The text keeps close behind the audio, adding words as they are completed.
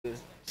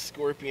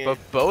Scorpion. But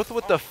both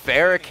with the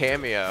Farah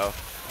cameo.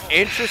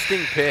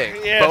 Interesting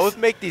pick. Yes. Both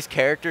make these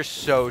characters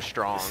so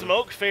strong.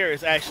 Smoke Fair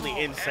is actually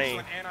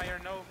insane.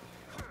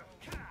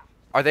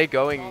 Are they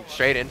going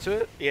straight into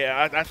it?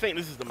 Yeah, I think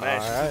this is the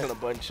match. All This isn't a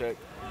button check.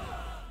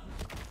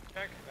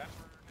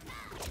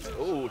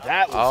 Ooh,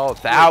 that was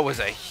quick. That was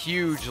a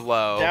huge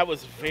low. That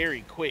was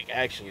very quick,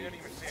 actually.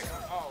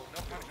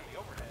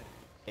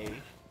 Hey.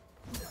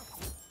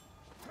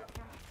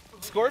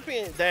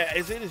 Scorpion, that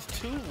is it is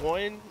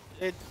 2-1.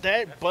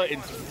 That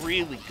button's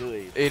really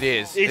good. It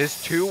is.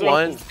 It's His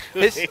 2-1.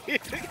 So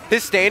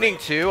his standing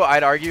 2,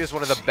 I'd argue, is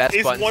one of the best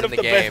it's buttons one in of the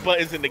the game. best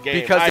buttons in the game.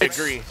 Because I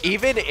agree.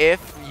 Even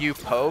if you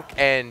poke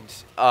and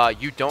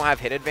you don't have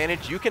hit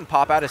advantage, you can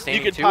pop out a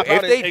standing 2. pop If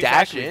out they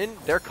dash exactly. in,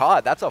 they're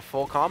caught. That's a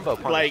full combo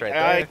punish Like,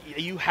 right there.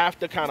 you have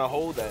to kind of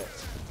hold that.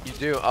 You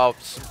do. Oh,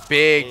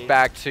 big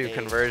back 2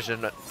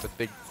 conversion with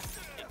big.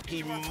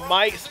 He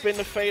might spin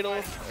the fatal.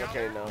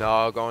 Okay, no.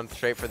 No, going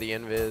straight for the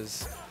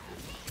invis.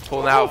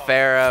 Pulling out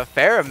Farah.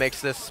 Farah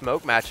makes this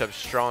smoke matchup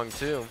strong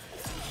too.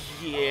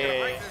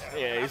 Yeah,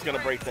 he's gonna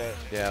break that.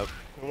 Yeah.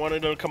 One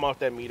of them come off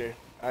that meter.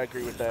 I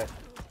agree with that.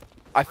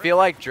 I feel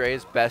like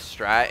Dre's best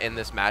strat in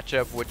this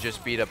matchup would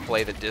just be to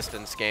play the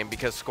distance game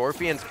because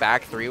Scorpion's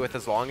back 3 with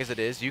as long as it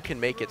is, you can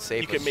make it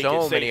safe with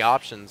so many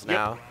options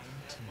now.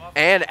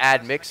 And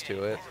add mix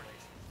to it.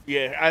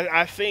 Yeah,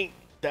 I think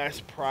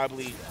that's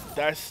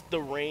the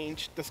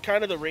range. That's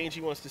kind of the range he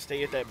wants to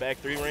stay at, that back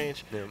 3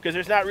 range. Because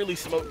there's not really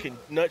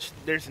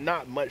there's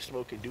not much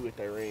smoke can do at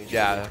that range.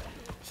 Yeah. Really.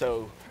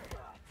 So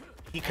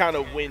he kind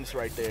of wins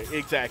right there.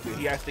 Exactly.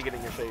 He has to get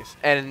in your face.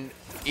 And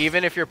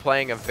even if you're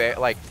playing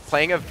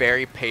playing a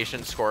very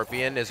patient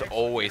Scorpion is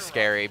always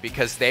scary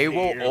because they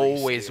will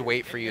always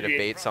wait for you to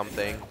bait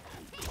something.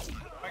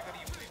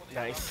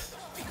 Nice.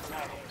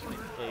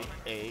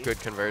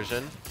 Good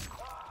conversion.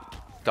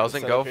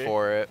 Doesn't go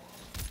for it.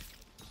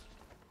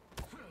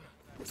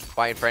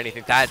 Fighting for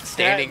anything. That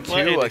standing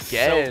 2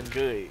 again. So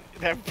good.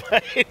 That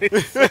button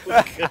is so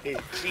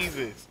good.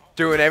 Jesus.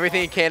 Doing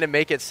everything he can to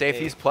make it safe.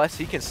 He's plus.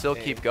 He can still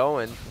keep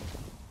going.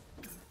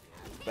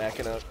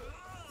 Backing up.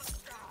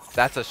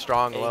 That's a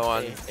strong low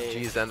on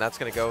G-Zen. That's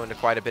going to go into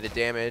quite a bit of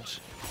damage.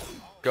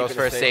 Goes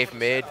for a safe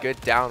mid. Good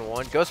down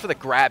 1. Goes for the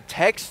grab.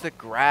 Text the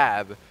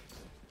grab.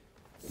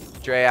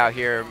 Dre out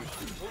here.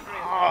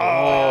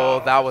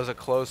 Oh, that was a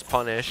close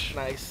punish.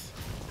 Nice.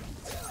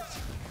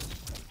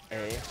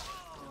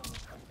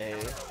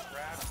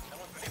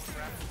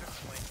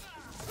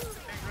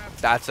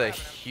 That's a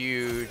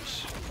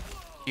huge,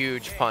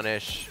 huge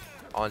punish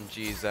on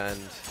G's end.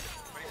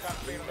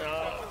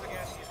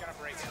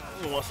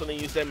 He wants to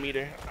use that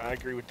meter. I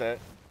agree with that.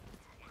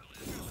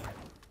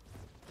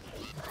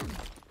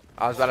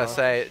 I was about to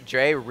say,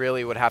 Dre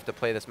really would have to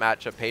play this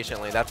matchup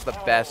patiently. That's the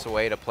best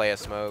way to play a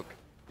smoke.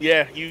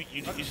 Yeah, you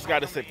just got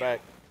to sit back.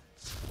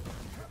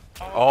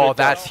 Oh,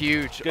 that's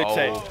huge. Good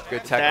tech.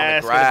 Good tech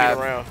on the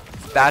grab.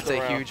 That's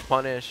a huge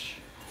punish.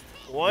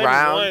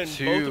 Round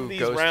 2 Both of these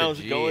goes rounds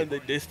to G. going the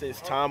distance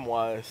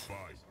time-wise.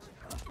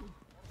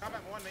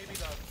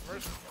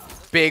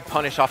 Big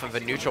punish off of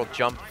a neutral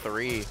jump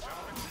 3.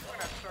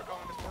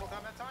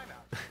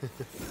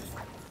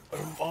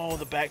 Oh,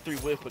 the back 3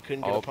 whip, but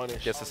couldn't get a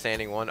punish. Gets a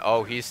standing 1.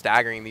 Oh, he's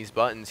staggering these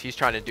buttons. He's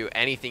trying to do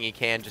anything he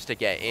can just to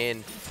get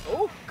in.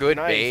 Oh, good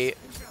nice. bait.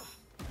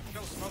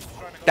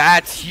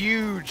 That's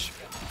huge.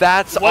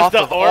 That's Was off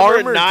the of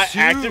armor not 2.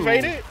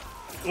 activated?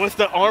 Was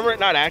the armor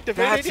not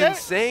activated yet? That's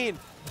insane.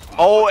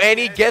 Oh, and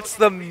he gets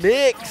the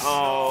mix.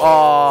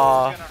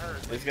 Oh.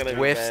 It's gonna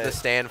whiffs the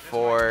stand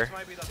 4.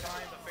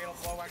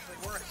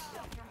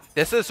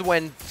 This is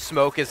when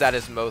Smoke is at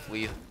his most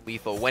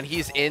lethal. When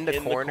he's in the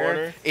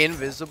corner,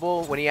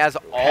 invisible, when he has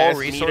all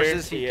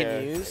resources he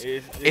can use,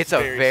 it's a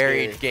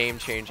very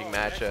game-changing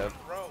matchup.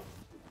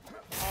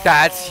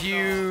 That's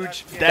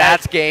huge.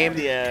 That's game.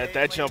 Yeah,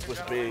 that jump was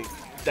big.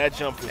 That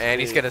jump was big. And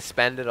he's going to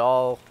spend it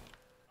all.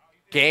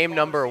 Game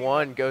number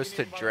 1 goes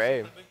to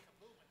Dre.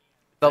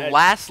 The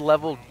last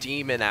level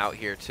demon out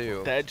here,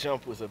 too. That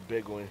jump was a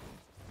big one.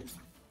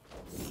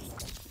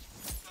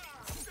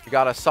 You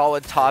got a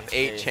solid top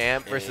 8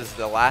 champ versus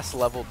the last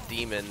level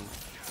demon.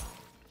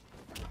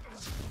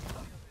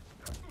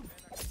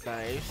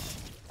 Nice.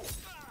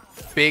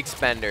 Big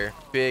spender.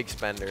 Big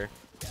spender.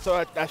 So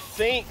I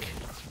think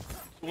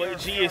what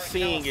G is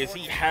seeing is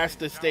he has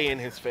to stay in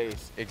his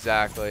face.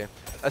 Exactly.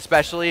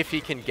 Especially if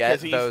he can get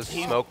those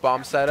smoke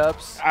bomb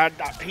setups.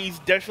 He's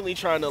definitely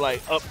trying to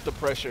like up the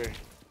pressure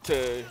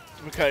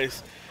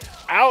because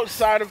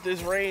outside of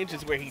this range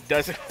is where he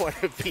doesn't want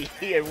to be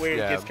and where it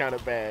gets kind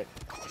of bad.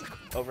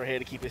 Overhead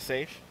to keep it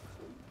safe.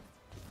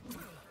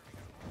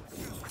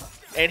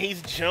 And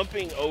he's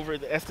jumping over.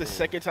 That's the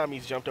second time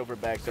he's jumped over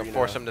back 3 now.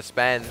 Force him to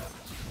spend.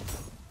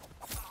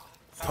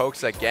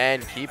 Pokes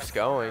again. Keeps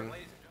going.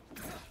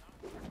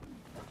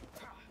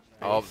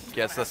 Oh,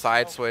 gets the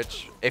side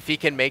switch. If he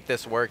can make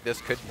this work, this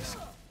could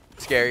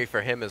be scary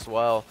for him as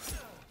well.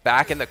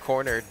 Back in the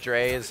corner,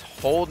 Dre is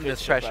holding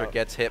his pressure,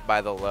 gets hit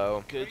by the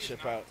low. Good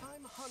chip out.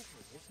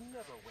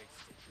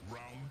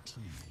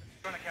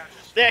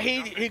 Yeah,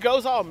 he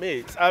goes all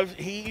mids.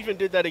 He even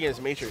did that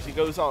against Matrix. He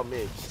goes all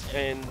mids,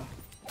 and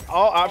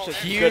all options.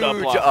 Huge good up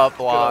block. Good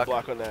up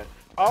block on that.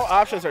 All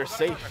options are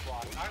safe.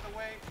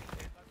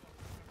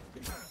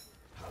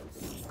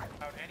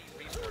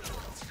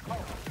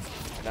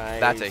 Nice.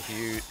 That's a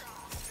huge,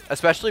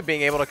 especially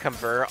being able to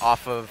convert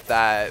off of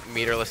that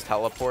meterless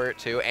teleport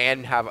too,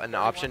 and have an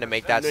option to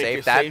make that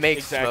safe. That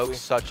makes Smoke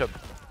such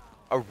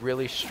a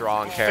really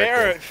strong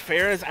character.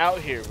 Fair is out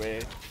here,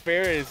 man.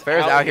 Fair is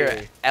out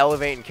here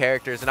elevating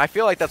characters, and I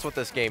feel like that's what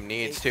this game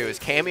needs too. Is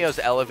cameos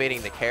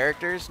elevating the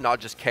characters, not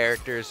just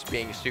characters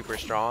being super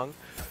strong.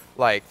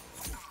 Like,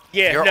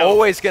 yeah, you're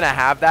always gonna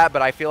have that,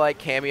 but I feel like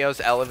cameos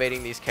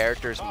elevating these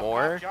characters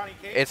more,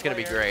 it's gonna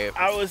be great.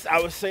 I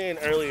was saying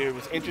earlier, it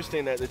was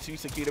interesting that the two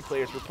Sakita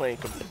players were playing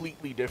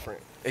completely different.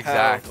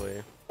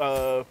 Exactly.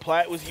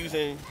 Platt was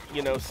using,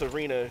 you know,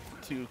 Serena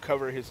to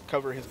cover his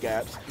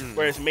gaps,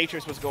 whereas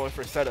Matrix was going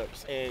for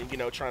setups and, you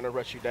know, trying to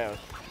rush you down.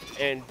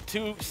 And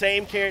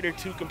same character,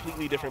 two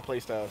completely different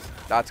playstyles.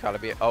 That's got to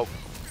be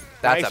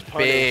that's nice a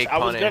big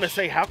punish. I was gonna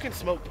say, how can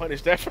Smoke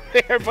punish that from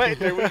there? But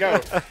there we go.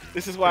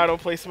 This is why I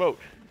don't play Smoke.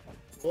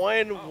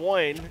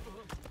 1-1.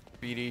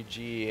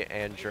 BDG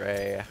and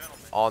Dre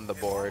on the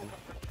board.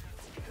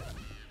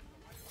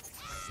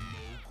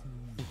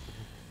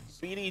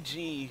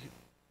 BDG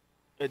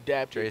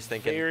adapted Dre's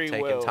very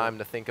well. Taking time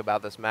to think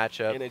about this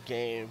matchup in a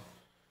game.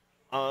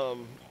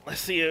 Let's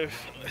see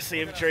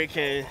if Dre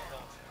can.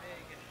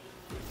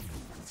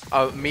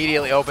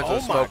 Immediately opens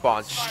with smoke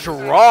bomb.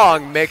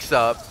 Strong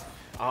mix-up.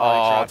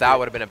 Oh, that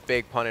would have been a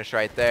big punish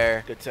right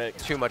there. Good tech.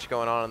 Too much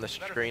going on the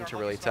screen to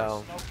really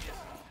tell.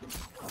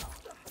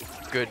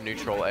 Good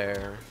neutral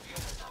air.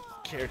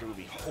 Character would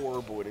be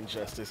horrible at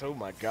Injustice. Oh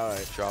my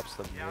god. Drops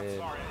the mid.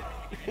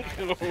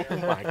 Oh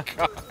my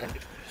god.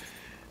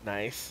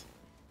 Nice.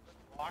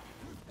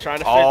 Trying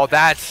to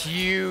that's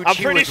huge. I'm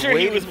pretty sure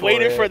he was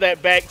waiting for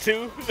that back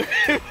too.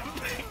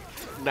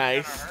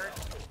 Nice.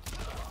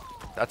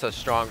 That's a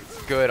strong,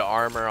 good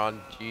armor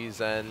on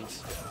G's end.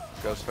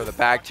 Goes for the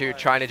back two,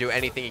 trying to do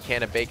anything he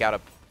can to bait out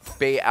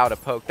a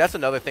poke. That's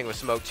another thing with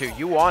Smoke too.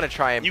 You want to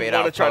try and bait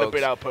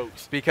out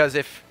pokes. Because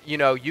if, you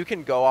know, you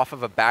can go off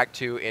of a back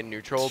two in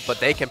neutral, but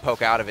they can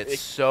poke out of it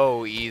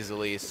so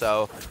easily.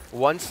 So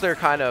once they're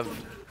kind of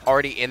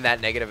already in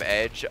that negative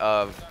edge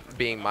of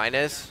being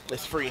minus.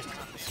 It's free.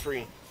 It's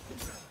free.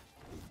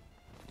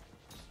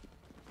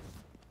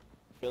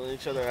 Filling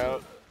each other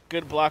out.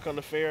 Good block on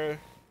the Pharaoh.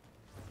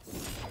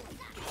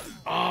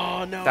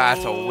 Oh, no.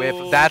 That's a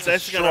whiff. That's a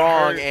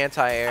strong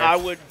anti-air. I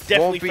would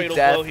definitely fatal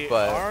blow here.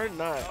 But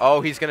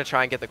oh, he's going to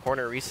try and get the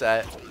corner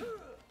reset.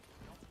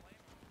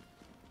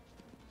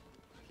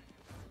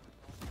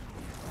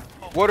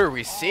 What are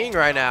we seeing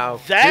right now?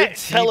 That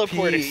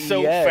teleport is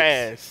so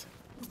fast.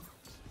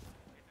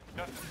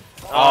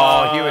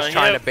 Oh, he was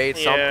trying to bait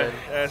something.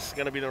 That's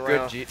going to be the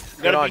round.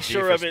 Good on be G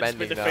sure for of it,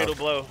 spending, spit the fatal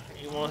blow.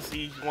 He wants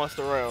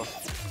the round.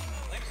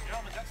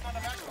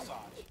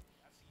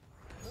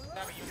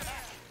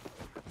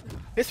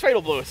 His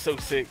fatal blow is so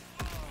sick.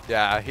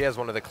 Yeah, he has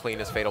one of the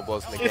cleanest fatal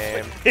blows in the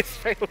game. His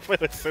fatal blow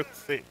is so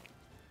sick.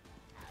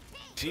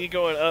 G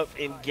going up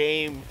in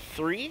game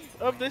 3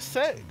 of this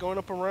set, going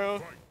up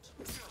around.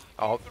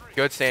 Oh,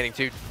 good standing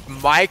too.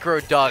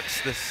 Micro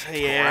ducks this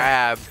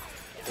grab.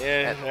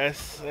 Yeah,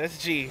 that's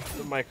G,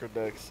 the micro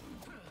ducks.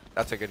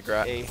 That's a good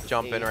grab.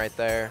 Jump in right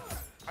there.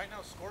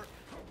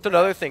 It's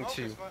another thing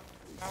too.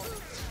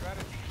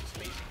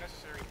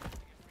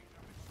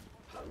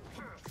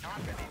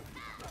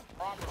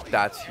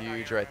 That's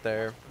huge right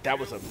there. That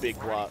was a big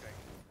block.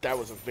 That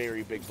was a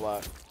very big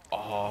block.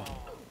 Oh.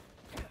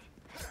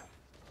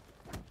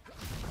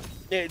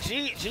 Yeah,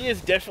 G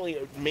has definitely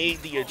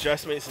made the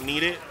adjustments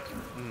needed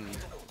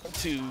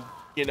to,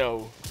 you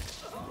know,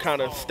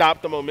 kind of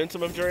stop the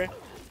momentum of Dre.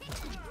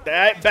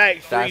 That back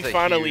three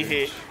finally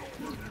hit.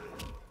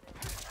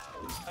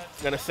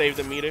 Gonna save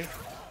the meter.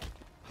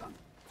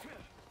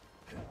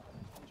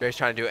 Dre's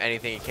trying to do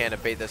anything he can to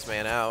bait this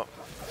man out.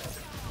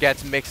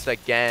 Gets mixed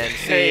again.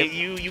 Hey,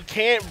 you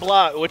can't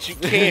block what you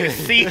can't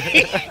see.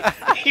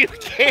 You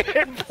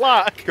can't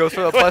block. Goes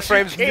for the plus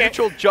frames.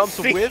 Neutral jumps,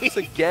 whiffs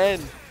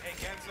again.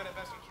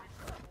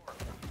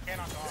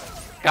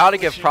 Gotta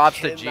give props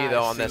to G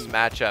though on this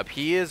matchup.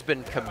 He has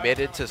been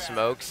committed to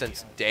Smoke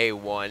since day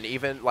one.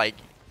 Even like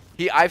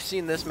I've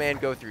seen this man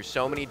go through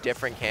so many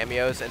different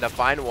cameos, and to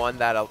find one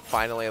that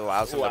finally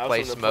allows him to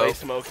play Smoke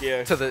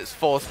to the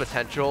fullest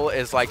potential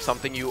is like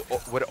something you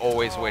would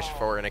always wish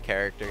for in a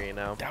character, you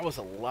know? That was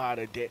a lot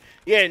of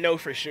yeah, no,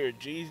 for sure.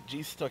 G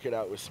stuck it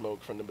out with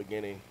Smoke from the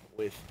beginning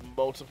with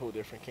multiple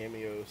different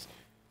cameos.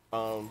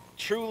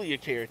 Truly a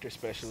character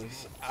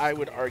specialist. I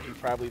would argue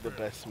probably the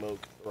best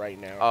Smoke right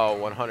now. Oh,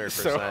 100%.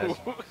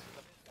 So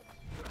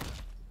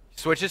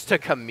switches to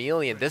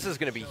Chameleon. This is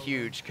going to be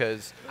huge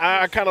because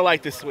I kind of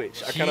like this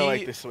switch.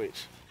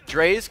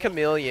 Dre's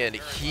Chameleon,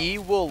 he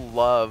will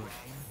love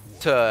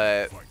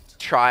to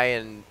try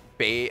and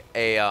bait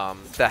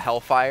the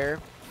Hellfire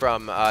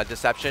from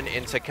Deception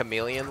into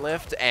Chameleon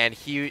Lift, and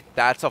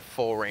that's a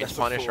full range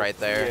punish right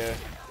there. Yeah.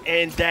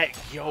 And that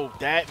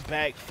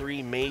back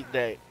three made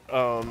that.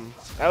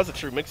 That was a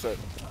true mix-up.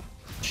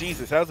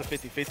 Jesus, that was a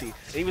 50-50.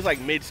 He was like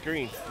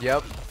mid-screen.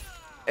 Yep.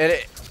 And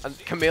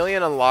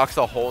Chameleon unlocks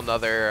a whole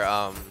nother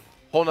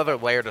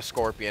layer to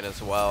Scorpion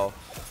as well.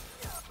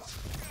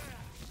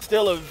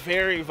 Still a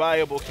very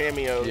viable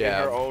cameo in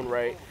her own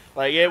right.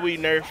 Like, yeah, we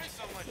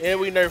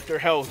nerfed her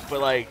health, but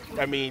like,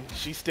 I mean,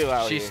 she's still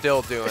out here. She's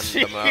still doing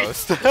the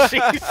most.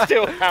 She's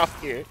still out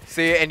here.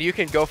 See, and you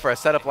can go for a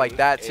setup like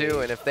that too,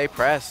 and if they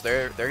press,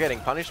 they're getting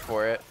punished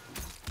for it.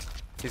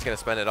 He's gonna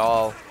spend it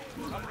all.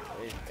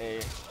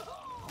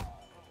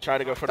 Try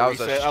to go for the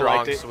reset. That was a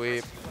strong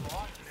sweep.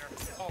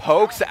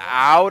 Pokes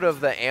out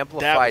of the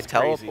amplified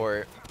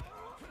teleport.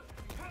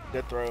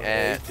 Good throw.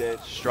 And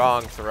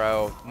strong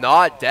throw.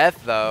 Not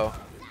death though.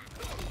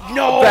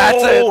 No,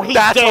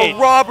 that's a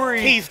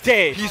robbery. He's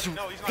dead.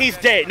 He's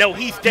dead. No,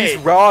 he's dead. He's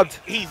robbed.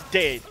 He's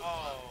dead.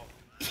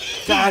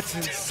 That's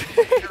insane.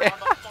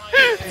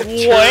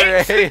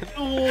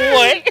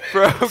 What?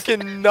 Bro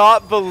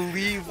cannot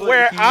believe what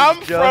Where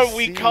I'm from,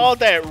 we seen. call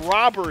that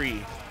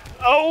robbery.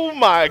 Oh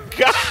my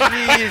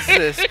God.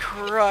 Jesus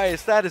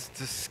Christ, that is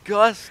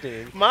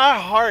disgusting. My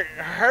heart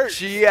hurts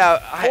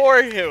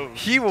for him.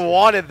 He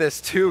wanted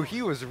this too.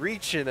 He was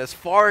reaching as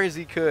far as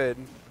he could.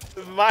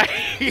 My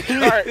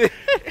heart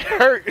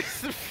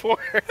hurts for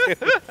him.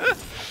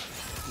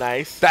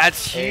 Nice.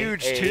 That's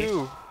huge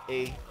too.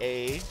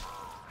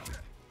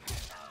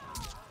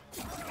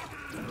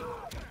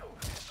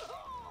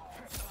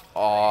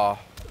 Aw.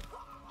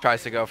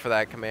 Tries to go for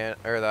that command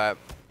or that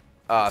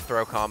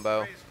throw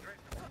combo.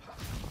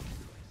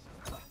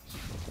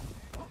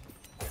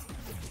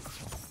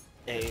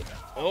 Good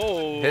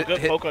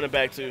poke on the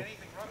back too.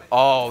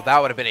 Oh, that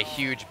would have been a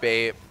huge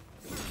bait.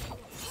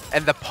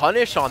 And the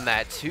punish on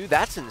that too,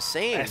 that's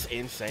insane. That's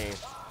insane.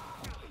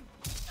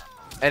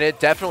 And it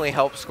definitely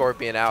helps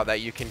Scorpion out that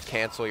you can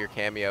cancel your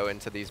cameo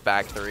into these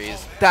back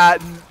threes.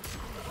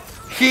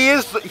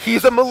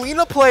 He's a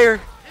Molina player.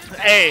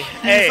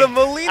 He's a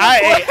Molina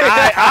player.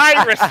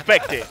 I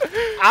respect it.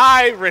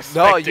 I respect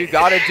it. No, you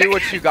gotta do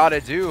what you gotta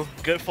do.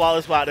 Good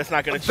flawless block. That's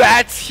not gonna chip.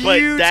 That's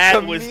huge. But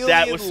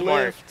that was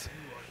smart.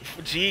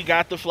 G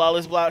got the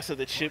flawless block, so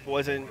the chip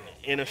wasn't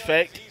in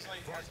effect.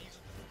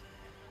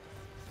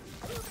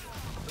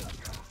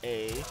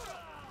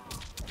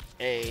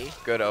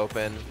 Good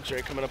open.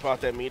 Drake coming up off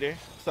that meter.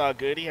 It's all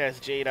good. He has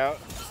Jade out.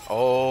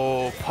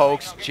 Oh,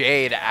 pokes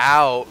Jade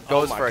out.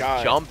 Goes for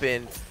a jump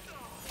in.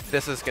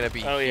 This is going to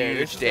be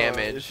huge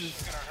damage.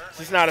 This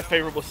is not a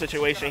favorable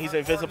situation. He's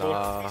invisible.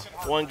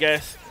 One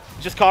guess.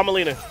 Just call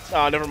Molina.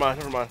 Oh, never mind.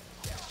 Never mind.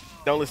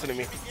 Don't listen to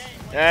me.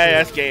 Hey,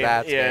 that's game.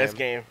 That's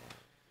game.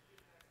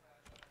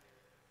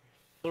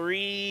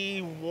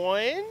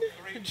 3-1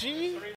 G.